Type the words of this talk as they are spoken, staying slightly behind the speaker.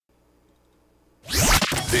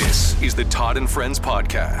This is the Todd and Friends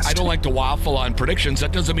podcast. I don't like to waffle on predictions.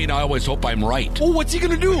 That doesn't mean I always hope I'm right. Oh, what's he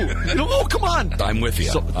going to do? Come on. I'm with you.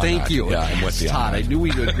 So, thank you. Yeah, I'm with you. Todd, I knew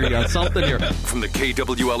we'd agree on something here. From the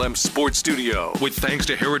KWLM Sports Studio, with thanks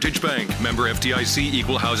to Heritage Bank, member FDIC,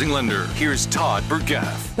 equal housing lender. Here's Todd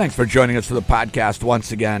Burgaff. Thanks for joining us for the podcast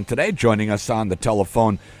once again. Today, joining us on the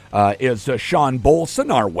telephone is Shawn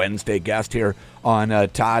Bohlsen, our Wednesday guest here on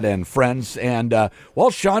Todd and Friends. And,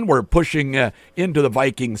 Shawn, we're pushing into the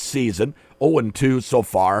Vikings season, 0-2 so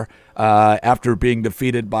far. After being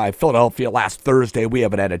defeated by Philadelphia last Thursday, we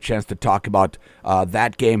haven't had a chance to talk about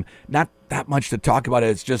that game. Not that much to talk about.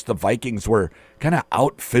 It's just the Vikings were kind of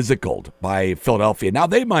out-physicaled by Philadelphia. Now,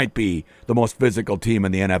 they might be the most physical team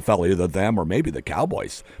in the NFL, either them or maybe the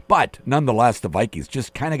Cowboys. But nonetheless, the Vikings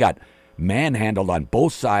just kind of got manhandled on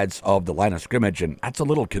both sides of the line of scrimmage, and that's a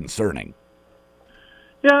little concerning.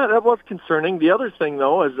 Yeah, that was concerning. The other thing,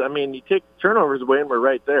 though, is, you take turnovers away and we're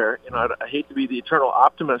right there. I hate to be the eternal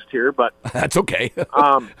optimist here, but that's okay.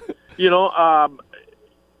 Our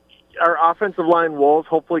offensive line woes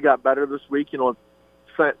hopefully got better this week.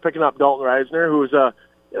 Picking up Dalton Reisner, who's a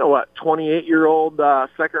 28-year-old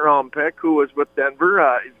second-round pick who was with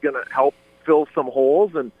Denver, is going to help fill some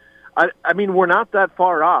holes. And we're not that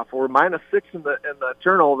far off. We're -6 in the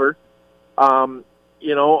turnover.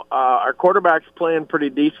 Our quarterback's playing pretty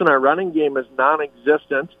decent. Our running game is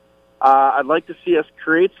non-existent. I'd like to see us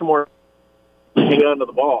create some more hang on to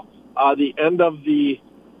the ball. The end of the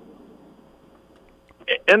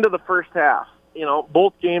first half,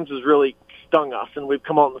 both games has really stung us, and we've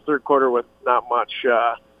come out in the third quarter with not much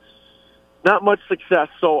success.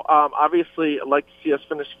 So obviously, I'd like to see us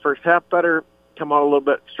finish the first half better, come out a little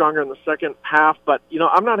bit stronger in the second half. But,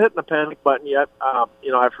 I'm not hitting the panic button yet.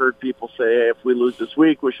 I've heard people say, hey, if we lose this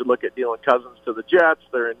week, we should look at dealing Cousins to the Jets.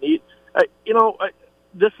 They're in need.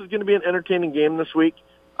 This is going to be an entertaining game this week.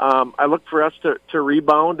 I look for us to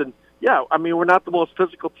rebound. And, we're not the most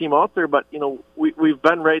physical team out there, but, we've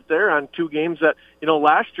been right there on two games that,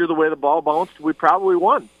 last year, the way the ball bounced, we probably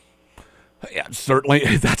won. Yeah,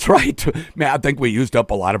 certainly. That's right. Man, I think we used up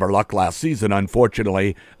a lot of our luck last season,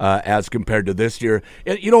 unfortunately, as compared to this year.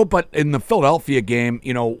 But in the Philadelphia game,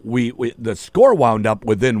 we the score wound up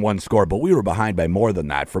within one score, but we were behind by more than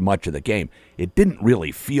that for much of the game. It didn't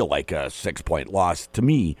really feel like a 6-point loss. To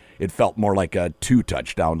me, it felt more like a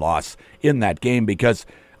 2-touchdown loss in that game because,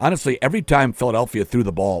 honestly, every time Philadelphia threw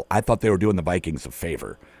the ball, I thought they were doing the Vikings a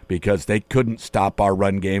favor because they couldn't stop our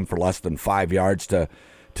run game for less than 5 yards to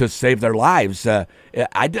save their lives. I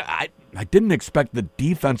didn't expect the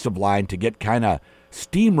defensive line to get kind of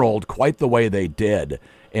steamrolled quite the way they did.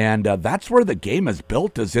 And that's where the game is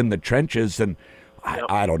built, is in the trenches. And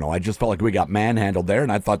I don't know. I just felt like we got manhandled there,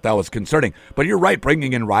 and I thought that was concerning. But you're right,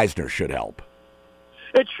 bringing in Reisner should help.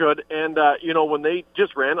 It should. And, when they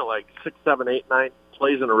just ran it like 6, 7, 8, 9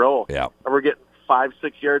 plays in a row, and we're getting 5,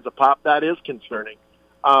 6 yards a pop, that is concerning.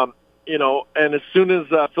 And as soon as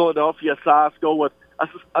Philadelphia saw us go with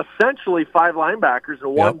essentially 5 linebackers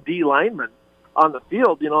and 1 D lineman on the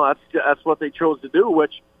field, that's what they chose to do,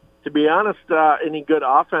 which, to be honest, any good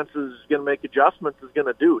offense is going to make adjustments is going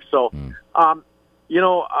to do. So,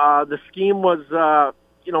 the scheme was,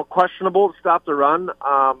 questionable to stop the run.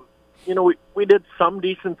 We did some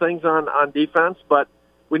decent things on defense, but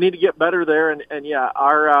we need to get better there. And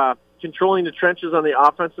our controlling the trenches on the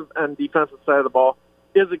offensive and defensive side of the ball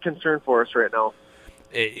is a concern for us right now.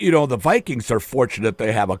 The Vikings are fortunate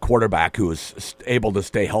they have a quarterback who is able to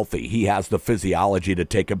stay healthy. He has the physiology to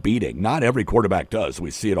take a beating. Not every quarterback does.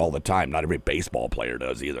 We see it all the time. Not every baseball player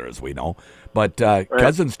does either, as we know. But right.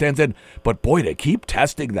 Cousins stands in. But, boy, to keep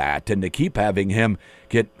testing that and to keep having him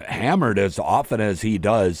get hammered as often as he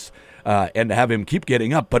does and to have him keep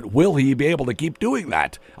getting up. But will he be able to keep doing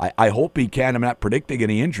that? I hope he can. I'm not predicting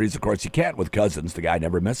any injuries. Of course, you can't with Cousins. The guy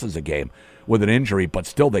never misses a game with an injury. But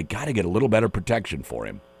still, they got to get a little better protection for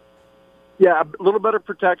him. Yeah, a little better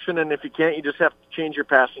protection. And if you can't, you just have to change your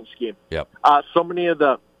passing scheme. Yep. So many of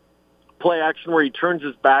the play action where he turns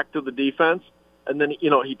his back to the defense, and then,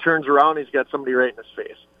 he turns around, he's got somebody right in his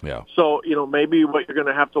face. Yeah. So, maybe what you're going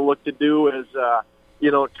to have to look to do is,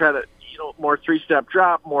 try to, more 3-step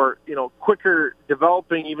drop, more, quicker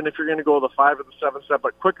developing, even if you're going to go the 5 or the 7-step,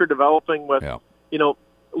 but quicker developing with,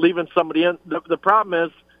 leaving somebody in. The problem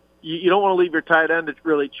is you don't want to leave your tight end to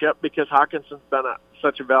really chip because Hawkinson's been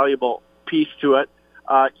such a valuable piece to it.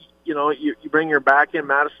 You bring your back in.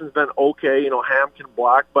 Madison's been okay. Ham can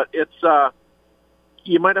block, but it's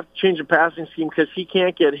you might have to change the passing scheme because he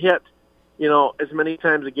can't get hit, as many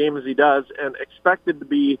times a game as he does and expected to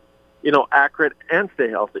be, accurate and stay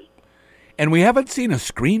healthy. And we haven't seen a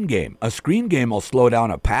screen game. A screen game will slow down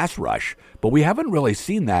a pass rush, but we haven't really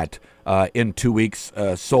seen that in 2 weeks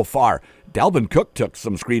so far. Dalvin Cook took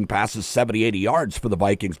some screen passes, 70, 80 yards for the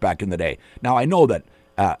Vikings back in the day. Now, I know that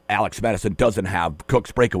Alex Madison doesn't have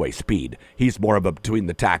Cook's breakaway speed. He's more of a between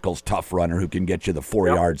the tackles tough runner who can get you the 4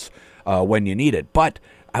 yards when you need it. But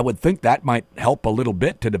I would think that might help a little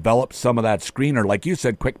bit to develop some of that screener, like you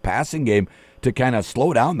said, quick passing game to kind of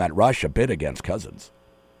slow down that rush a bit against Cousins.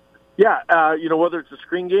 Yeah, whether it's a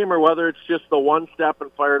screen game or whether it's just the one step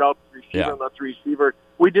and fire it out to the receiver and let the receiver.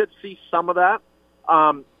 We did see some of that.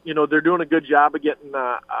 They're doing a good job of getting,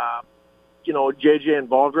 JJ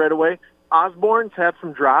involved right away. Osborne's had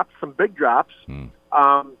some drops, some big drops. He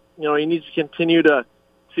needs to continue to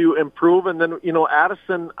improve. And then,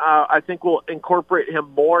 Addison, I think will incorporate him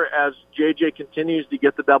more as JJ continues to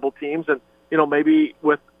get the double teams. And, maybe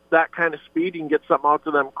with that kind of speed, you can get something out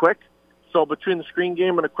to them quick. So between the screen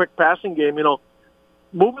game and a quick passing game,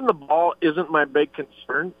 moving the ball isn't my big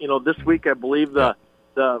concern. This week I believe the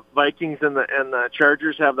Vikings and the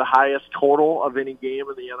Chargers have the highest total of any game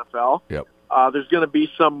in the NFL. Yep. There's going to be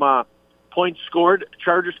some points scored.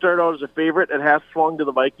 Chargers started out as a favorite. It has swung to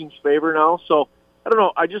the Vikings' favor now. So I don't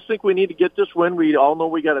know. I just think we need to get this win. We all know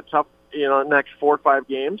we got a tough, next 4 or 5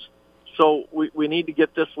 games. So we need to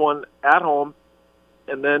get this one at home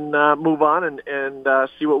and then move on and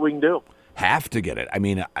see what we can do. Have to get it. I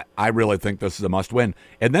mean, I really think this is a must-win.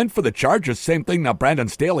 And then for the Chargers, same thing. Now, Brandon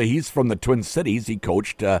Staley, he's from the Twin Cities. He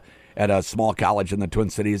coached at a small college in the Twin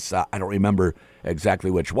Cities. I don't remember exactly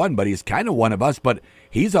which one, but he's kind of one of us. But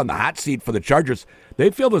he's on the hot seat for the Chargers.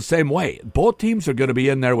 They feel the same way. Both teams are going to be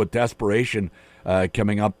in there with desperation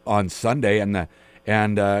coming up on Sunday. And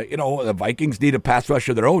the Vikings need a pass rush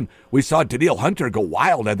of their own. We saw Danielle Hunter go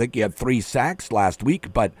wild. I think he had 3 sacks last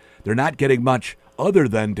week, but they're not getting much other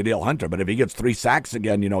than Danielle Hunter. But if he gets 3 sacks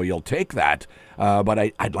again, you'll take that. But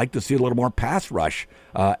I'd like to see a little more pass rush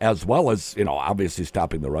as well as, obviously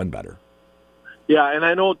stopping the run better. Yeah, and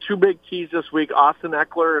I know 2 big keys this week. Austin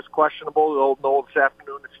Eckler is questionable. We'll know this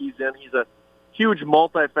afternoon if he's in. He's a huge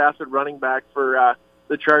multifaceted running back for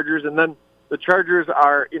the Chargers. And then the Chargers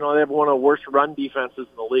are, they have one of the worst run defenses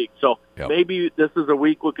in the league. So maybe this is a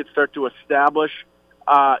week we could start to establish,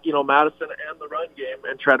 Madison and the run game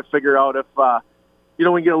and try to figure out if,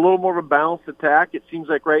 we get a little more of a balanced attack. It seems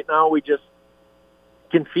like right now we just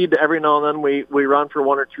concede to every now and then we run for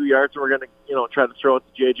 1 or 2 yards, and we're going to, try to throw it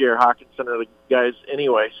to JJ or Hawkinson or the guys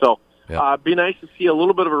anyway. So be nice to see a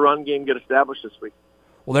little bit of a run game get established this week.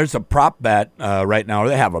 Well, there's a prop bet right now, or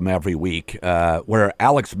they have them every week, where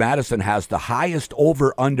Alex Madison has the highest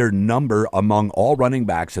over-under number among all running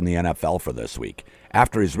backs in the NFL for this week,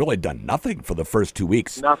 after he's really done nothing for the first 2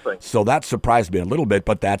 weeks. Nothing. So that surprised me a little bit,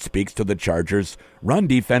 but that speaks to the Chargers' run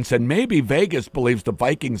defense, and maybe Vegas believes the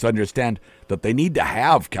Vikings understand that they need to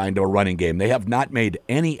have kind of a running game. They have not made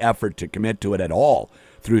any effort to commit to it at all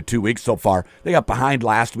through 2 weeks so far. They got behind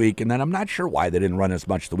last week, and then I'm not sure why they didn't run as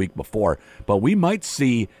much the week before. But we might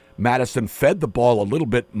see Madison fed the ball a little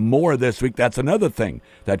bit more this week. That's another thing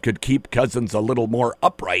that could keep Cousins a little more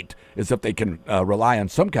upright, is if they can rely on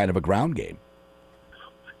some kind of a ground game.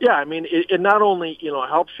 Yeah, I mean, it not only,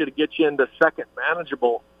 helps you to get you into second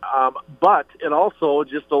manageable, but it also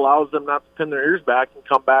just allows them not to pin their ears back and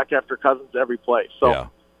come back after Cousins every play.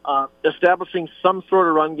 So establishing some sort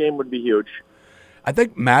of run game would be huge. I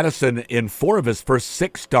think Madison, in 4 of his first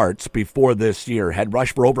 6 starts before this year, had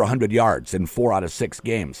rushed for over 100 yards in 4 out of 6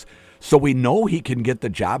 games. So we know he can get the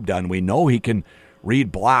job done. We know he can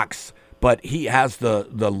read blocks, but he has the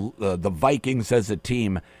Vikings as a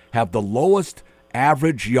team have the lowest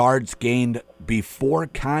average yards gained before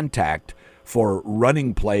contact for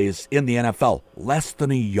running plays in the NFL. Less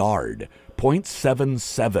than a yard.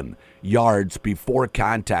 0.77 yards before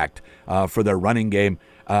contact for their running game.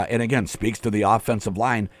 And again, speaks to the offensive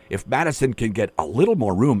line. If Madison can get a little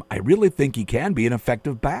more room, I really think he can be an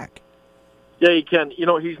effective back. Yeah, he can.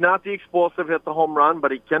 He's not the explosive hit the home run,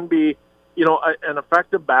 but he can be, an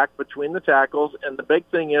effective back between the tackles. And the big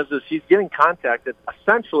thing is he's getting contacted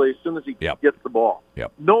essentially as soon as he gets the ball.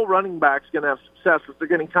 Yep. No running back's going to have success if they're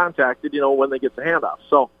getting contacted, when they get the handoff.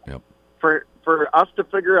 So for us to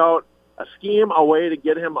figure out a scheme, a way to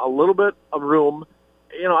get him a little bit of room,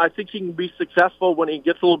 I think he can be successful when he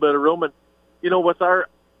gets a little bit of room. And, with our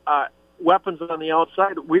weapons on the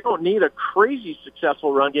outside, we don't need a crazy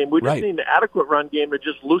successful run game. We just need an adequate run game to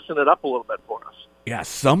just loosen it up a little bit for us. Yeah,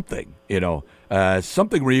 something,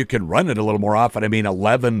 something where you can run it a little more often. I mean,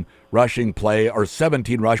 11 rushing play or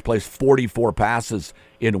 17 rush plays, 44 passes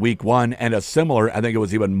in week 1, and a similar, I think it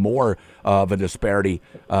was even more of a disparity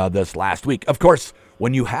this last week. Of course,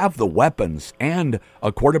 when you have the weapons and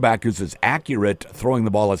a quarterback who's as accurate throwing the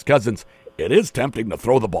ball as Cousins, it is tempting to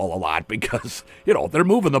throw the ball a lot because, they're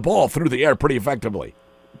moving the ball through the air pretty effectively.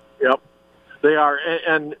 Yep, they are.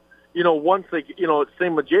 And once they,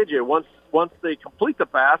 same with JJ, once they complete the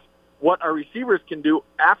pass, what our receivers can do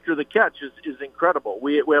after the catch is incredible.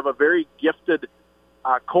 We have a very gifted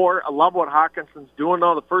core. I love what Hawkinson's doing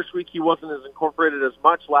now. The first week he wasn't as incorporated as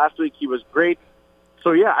much. Last week he was great.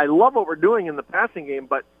 So, yeah, I love what we're doing in the passing game.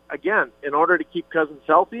 But, again, in order to keep Cousins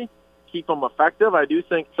healthy, keep him effective, I do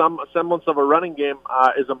think some semblance of a running game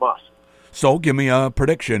is a must. So give me a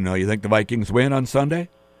prediction. You think the Vikings win on Sunday?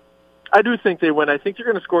 I do think they win. I think they're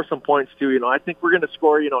going to score some points too. I think we're going to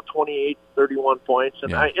score 28, 31 points,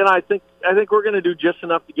 and I think we're going to do just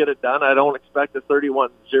enough to get it done. I don't expect a 31-0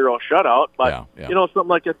 shutout, but something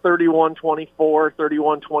like a 31-24,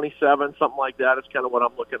 31-27, something like that is kind of what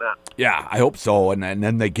I'm looking at. Yeah, I hope so. And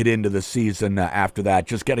then they get into the season after that.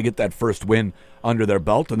 Just got to get that first win under their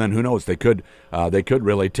belt, and then who knows? They could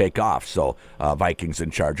really take off. So Vikings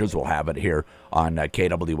and Chargers will have it here on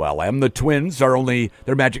KWLM. The Twins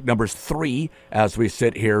their magic number's 3 as we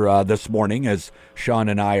sit here this morning as Shawn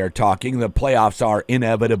and I are talking. The playoffs are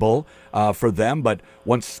inevitable for them, but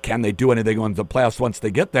can they do anything on the playoffs once they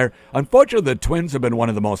get there? Unfortunately, the Twins have been one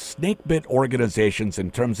of the most snake-bit organizations in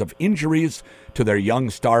terms of injuries to their young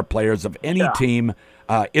star players of any team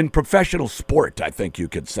in professional sport, I think you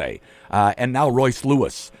could say. And now Royce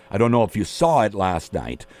Lewis. I don't know if you saw it last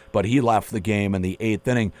night, but he left the game in the 8th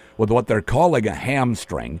inning with what they're calling a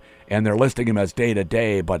hamstring, and they're listing him as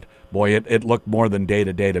day-to-day, but, boy, it looked more than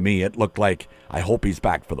day-to-day to me. It looked like, I hope he's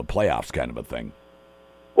back for the playoffs kind of a thing.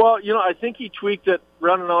 Well, I think he tweaked it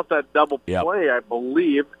running out that double play, I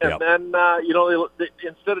believe, and then, they,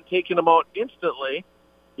 instead of taking him out instantly,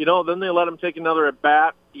 then they let him take another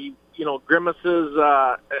at-bat. He grimaces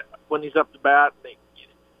when he's up to bat.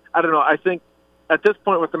 I don't know. I think at this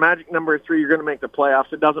point with the magic number 3, you're going to make the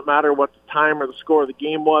playoffs. It doesn't matter what the time or the score of the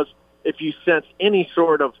game was. If you sense any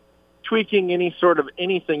sort of tweaking, any sort of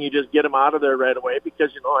anything, you just get him out of there right away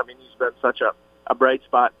because, he's been such a bright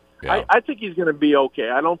spot. Yeah. I think he's going to be okay.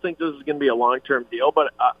 I don't think this is going to be a long-term deal.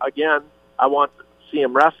 But, again, I want to see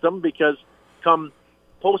him rest him because come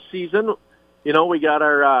postseason – we got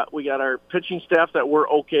our pitching staff that we're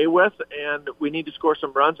okay with, and we need to score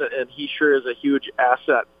some runs, and he sure is a huge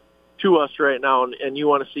asset to us right now, and you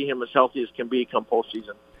want to see him as healthy as can be come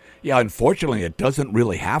postseason. Yeah, unfortunately, it doesn't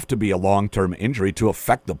really have to be a long-term injury to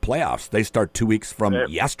affect the playoffs. They start 2 weeks from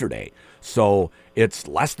yesterday, so it's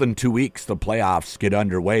less than 2 weeks the playoffs get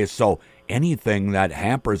underway, so anything that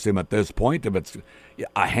hampers him at this point, if it's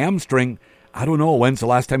a hamstring, I don't know, when's the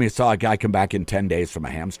last time you saw a guy come back in 10 days from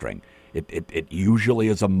a hamstring? It usually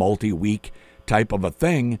is a multi-week type of a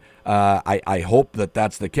thing. I hope that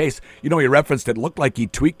that's the case. You referenced it looked like he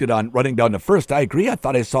tweaked it on running down to first. I agree. I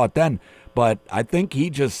thought I saw it then. But I think he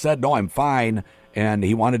just said, no, I'm fine, and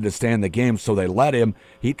he wanted to stay in the game, so they let him.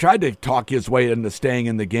 He tried to talk his way into staying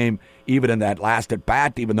in the game even in that last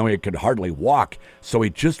at-bat, even though he could hardly walk. So he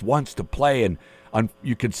just wants to play, and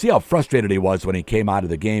you could see how frustrated he was when he came out of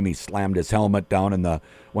the game. He slammed his helmet down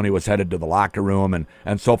when he was headed to the locker room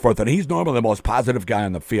and so forth. And he's normally the most positive guy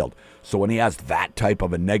on the field. So when he has that type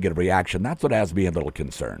of a negative reaction, that's what has me a little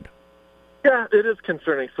concerned. Yeah, it is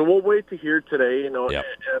concerning. So we'll wait to hear today, and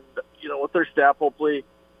with their staff, hopefully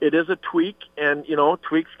it is a tweak, and,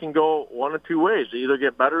 tweaks can go one of two ways. They either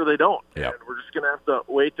get better or they don't. Yep. And we're just going to have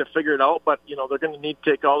to wait to figure it out. But, they're going to need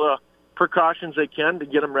to take all the precautions they can to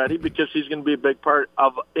get him ready because he's going to be a big part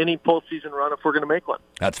of any postseason run if we're going to make one.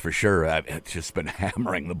 That's for sure. It's just been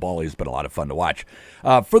hammering the ball. He's been a lot of fun to watch.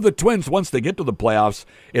 For the Twins, once they get to the playoffs,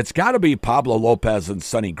 it's got to be Pablo Lopez and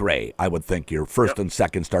Sonny Gray, I would think, your first and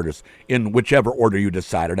second starters in whichever order you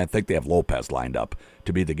decide. And I think they have Lopez lined up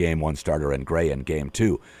to be the Game 1 starter and Gray in Game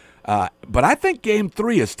 2. But I think Game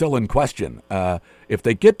 3 is still in question. If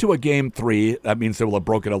they get to a Game 3, that means they will have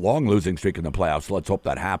broken a long losing streak in the playoffs. So let's hope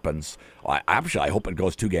that happens. I hope it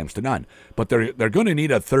goes 2-0. But they're going to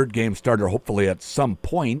need a third game starter, hopefully at some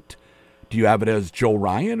point. Do you have it as Joe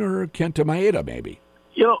Ryan or Kenta Maeda, maybe?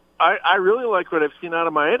 I really like what I've seen out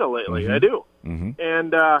of Maeda lately. Mm-hmm. I do. Mm-hmm.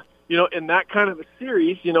 And, in that kind of a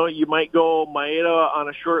series, you might go Maeda on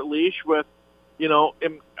a short leash with,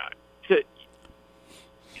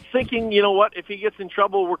 thinking, if he gets in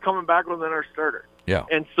trouble, we're coming back with another starter. Yeah.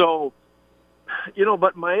 And so,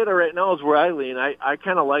 but Maeda right now is where I lean. I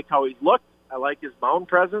kind of like how he's looked. I like his mound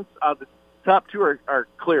presence. The top two are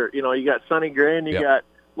clear. You got Sonny Gray and you got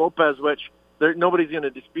Lopez, which nobody's going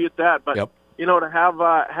to dispute that. But, to have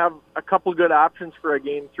a couple good options for a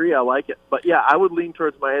Game 3, I like it. But, yeah, I would lean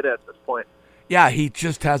towards Maeda at this point. Yeah, he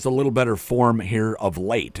just has a little better form here of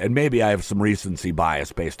late. And maybe I have some recency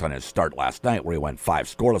bias based on his start last night where he went 5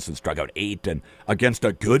 scoreless and struck out 8 and against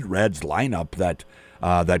a good Reds lineup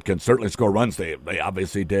that can certainly score runs. They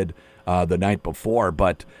obviously did the night before.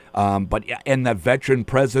 But yeah, and that veteran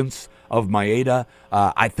presence of Maeda,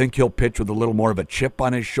 I think he'll pitch with a little more of a chip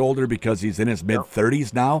on his shoulder because he's in his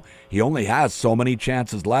mid-30s now. He only has so many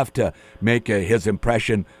chances left to make his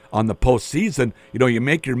impression on the postseason. You know, you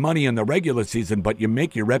make your money in the regular season, but you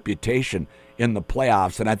make your reputation in the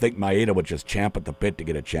playoffs, and I think Maeda would just champ at the bit to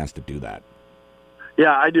get a chance to do that.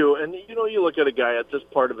 Yeah, I do. And, you look at a guy at this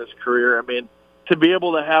part of his career, I mean, to be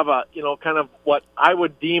able to have a, kind of what I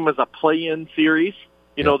would deem as a play-in series,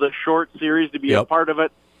 the short series, to be a part of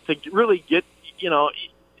it, to really get,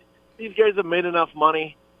 these guys have made enough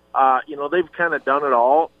money. They've kind of done it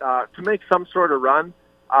all to make some sort of run.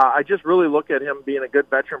 I just really look at him being a good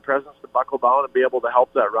veteran presence to buckle down and be able to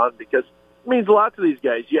help that run because it means a lot to these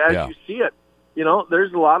guys. As you see it,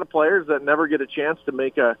 there's a lot of players that never get a chance to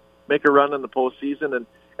make a run in the postseason.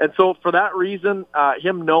 And so for that reason,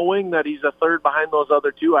 him knowing that he's a third behind those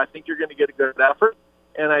other two, I think you're going to get a good effort.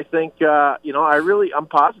 And I think, I'm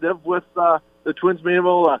positive with the Twins being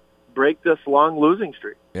able to break this long losing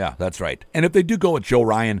streak. Yeah, that's right. And if they do go with Joe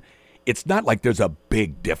Ryan, it's not like there's a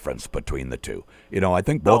big difference between the two. I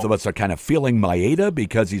think both of us are kind of feeling Maeda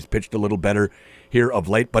because he's pitched a little better here of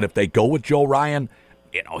late. But if they go with Joe Ryan,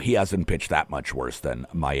 he hasn't pitched that much worse than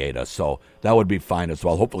Maeda. So that would be fine as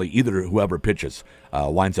well. Hopefully whoever pitches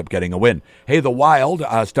winds up getting a win. Hey, the Wild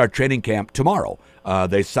start training camp tomorrow.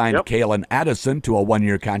 They signed Kalen Addison to a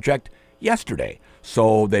 1-year contract yesterday.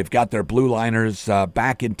 So they've got their blue liners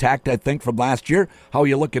back intact, I think, from last year. How are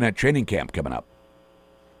you looking at training camp coming up?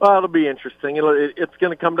 Well, it'll be interesting. It's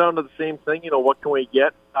going to come down to the same thing. What can we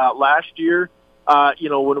get? Last year,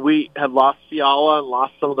 when we had lost Fiala and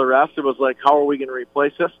lost some of the rest, it was like, how are we going to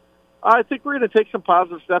replace this? I think we're going to take some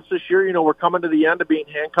positive steps this year. We're coming to the end of being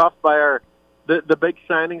handcuffed by the big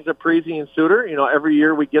signings of Parisi and Suter. Every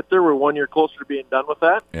year we get there, we're 1 year closer to being done with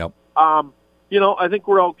that. Yep. I think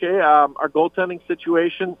we're okay. Our goaltending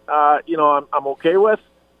situation, I'm okay with.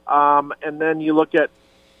 And then you look at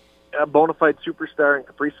a bona fide superstar and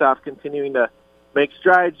Kaprizov continuing to make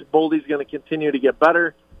strides. Boldy's going to continue to get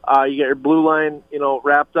better. You get your blue line,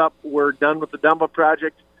 wrapped up. We're done with the Dumba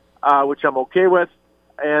project, which I'm okay with.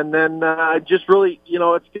 And then just really,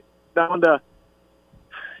 it's down to,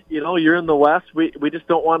 you're in the West. We just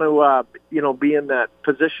don't want to, be in that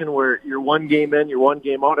position where you're 1 game in, you're 1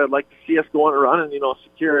 game out. I'd like to see us go on a run and,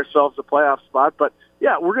 secure ourselves a playoff spot. But,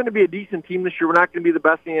 yeah, we're going to be a decent team this year. We're not going to be the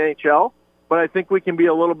best in the NHL, but I think we can be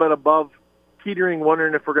a little bit above teetering,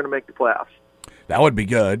 wondering if we're going to make the playoffs. That would be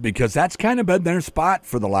good because that's kind of been their spot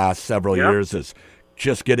for the last several years is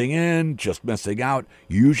just getting in, just missing out.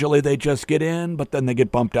 Usually they just get in, but then they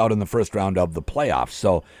get bumped out in the first round of the playoffs.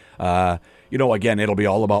 So, again, it'll be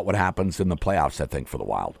all about what happens in the playoffs, I think, for the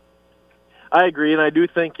Wild. I agree, and I do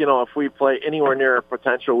think, if we play anywhere near our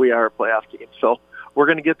potential, we are a playoff team. So we're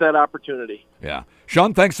going to get that opportunity. Yeah.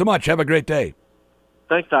 Shawn, thanks so much. Have a great day.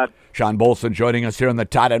 Thanks, Todd. Shawn Bohlsen joining us here on the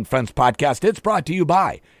Todd and Friends podcast. It's brought to you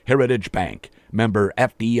by Heritage Bank, member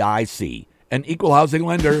FDIC, an equal housing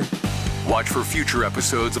lender. Watch for future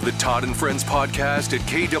episodes of the Todd and Friends podcast at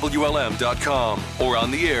KWLM.com or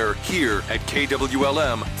on the air here at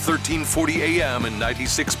KWLM 1340 AM and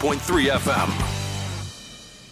 96.3 FM.